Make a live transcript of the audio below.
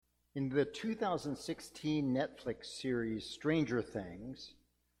In the 2016 Netflix series Stranger Things,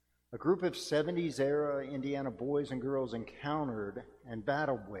 a group of 70s-era Indiana boys and girls encountered and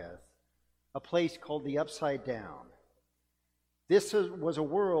battled with a place called the Upside Down. This was a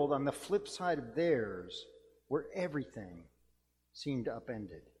world on the flip side of theirs where everything seemed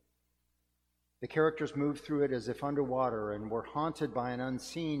upended. The characters moved through it as if underwater and were haunted by an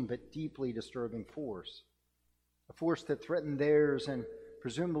unseen but deeply disturbing force, a force that threatened theirs and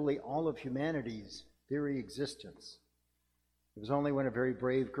presumably all of humanity's very existence. It was only when a very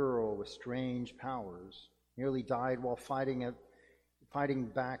brave girl with strange powers nearly died while fighting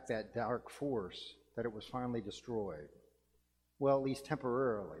back that dark force that it was finally destroyed. Well, at least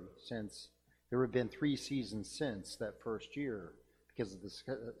temporarily, since there have been 3 seasons since that first year because of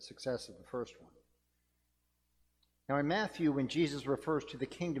the success of the first one. Now in Matthew, when Jesus refers to the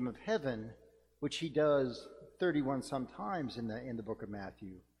kingdom of heaven, which he does 31 some times in the book of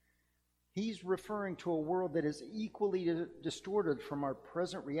Matthew, he's referring to a world that is equally distorted from our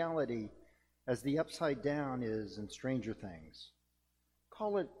present reality as the upside down is in Stranger Things.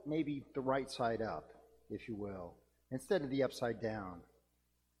 Call it maybe the right side up, if you will, instead of the upside down.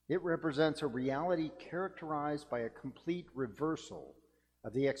 It represents a reality characterized by a complete reversal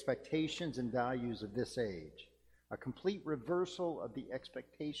of the expectations and values of this age. A complete reversal of the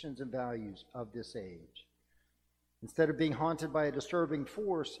expectations and values of this age. Instead of being haunted by a disturbing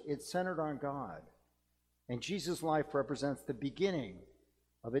force, it's centered on God. And Jesus' life represents the beginning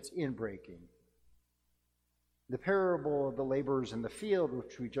of its inbreaking. The parable of the laborers in the field,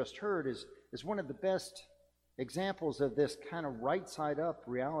 which we just heard, is one of the best examples of this kind of right-side-up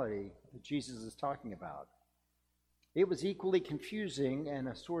reality that Jesus is talking about. It was equally confusing and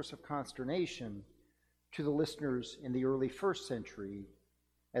a source of consternation to the listeners in the early first century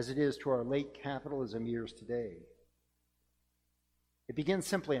as it is to our late capitalism years today. It begins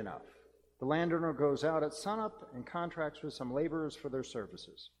simply enough. The landowner goes out at sunup and contracts with some laborers for their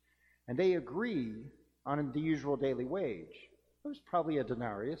services, and they agree on the usual daily wage. It was probably a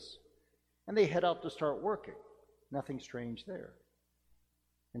denarius, and they head out to start working. Nothing strange there.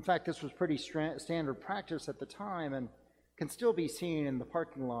 In fact, this was pretty standard practice at the time and can still be seen in the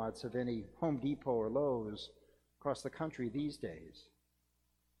parking lots of any Home Depot or Lowe's across the country these days.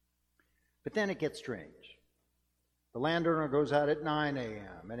 But then it gets strange. The landowner goes out at 9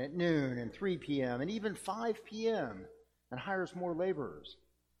 a.m. and at noon and 3 p.m. and even 5 p.m. and hires more laborers.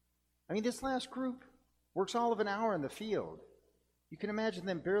 I mean, this last group works all of an hour in the field. You can imagine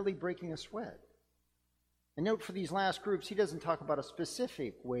them barely breaking a sweat. And note for these last groups, he doesn't talk about a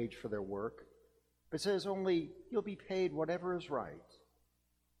specific wage for their work, but says only, you'll be paid whatever is right.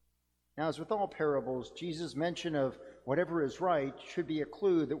 Now, as with all parables, Jesus' mention of whatever is right should be a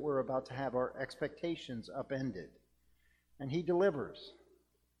clue that we're about to have our expectations upended. And he delivers,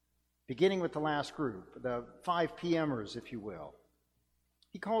 beginning with the last group, the 5 p.m.ers, if you will.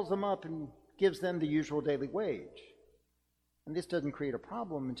 He calls them up and gives them the usual daily wage. And this doesn't create a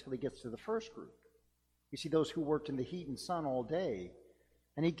problem until he gets to the first group. You see, those who worked in the heat and sun all day,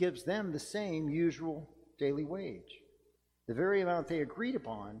 and he gives them the same usual daily wage, the very amount they agreed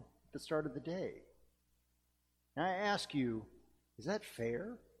upon at the start of the day. Now I ask you, is that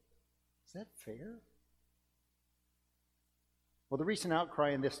fair? Is that fair? Well, the recent outcry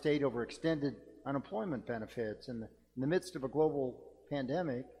in this state over extended unemployment benefits in the midst of a global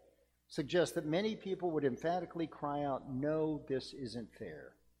pandemic suggests that many people would emphatically cry out, no, this isn't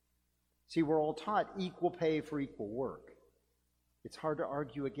fair. See, we're all taught equal pay for equal work. It's hard to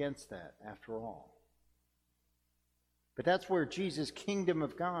argue against that, after all. But that's where Jesus' kingdom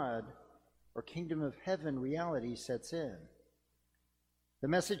of God, or kingdom of heaven reality sets in. The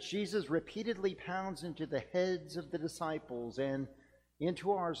message Jesus repeatedly pounds into the heads of the disciples and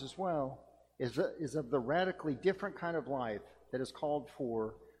into ours as well is of the radically different kind of life that is called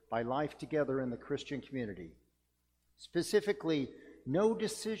for by life together in the Christian community. Specifically, no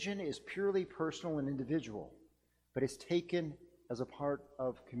decision is purely personal and individual, but is taken as a part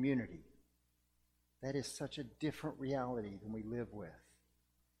of community. That is such a different reality than we live with.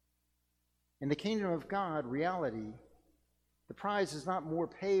 In the kingdom of God reality, the prize is not more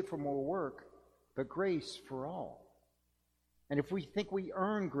pay for more work, but grace for all. And if we think we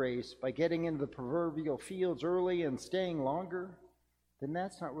earn grace by getting into the proverbial fields early and staying longer, then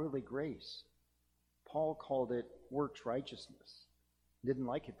that's not really grace. Paul called it works righteousness. Didn't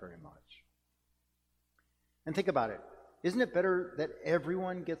like it very much. And think about it. Isn't it better that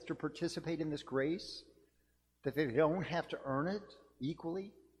everyone gets to participate in this grace? That they don't have to earn it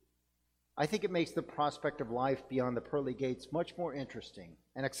equally? I think it makes the prospect of life beyond the pearly gates much more interesting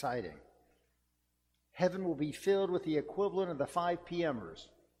and exciting. Heaven will be filled with the equivalent of the 5 p.m.ers,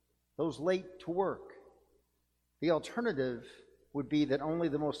 those late to work. The alternative would be that only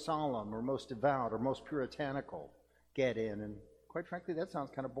the most solemn or most devout or most puritanical get in, and quite frankly, that sounds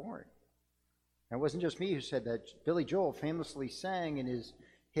kind of boring. And it wasn't just me who said that. Billy Joel famously sang in his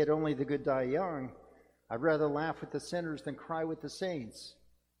hit Only the Good Die Young, I'd rather laugh with the sinners than cry with the saints.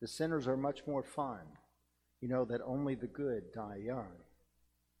 The sinners are much more fun. You know that only the good die young.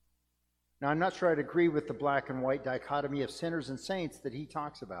 Now, I'm not sure I'd agree with the black and white dichotomy of sinners and saints that he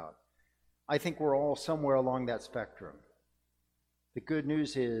talks about. I think we're all somewhere along that spectrum. The good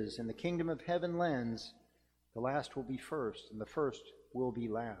news is, in the kingdom of heaven lens, the last will be first, and the first will be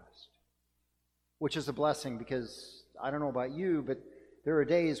last. Which is a blessing, because I don't know about you, but there are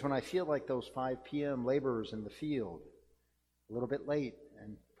days when I feel like those 5 p.m. laborers in the field, a little bit late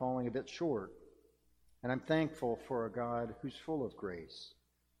and falling a bit short. And I'm thankful for a God who's full of grace,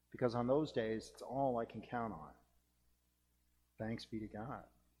 because on those days, it's all I can count on. Thanks be to God.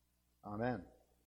 Amen.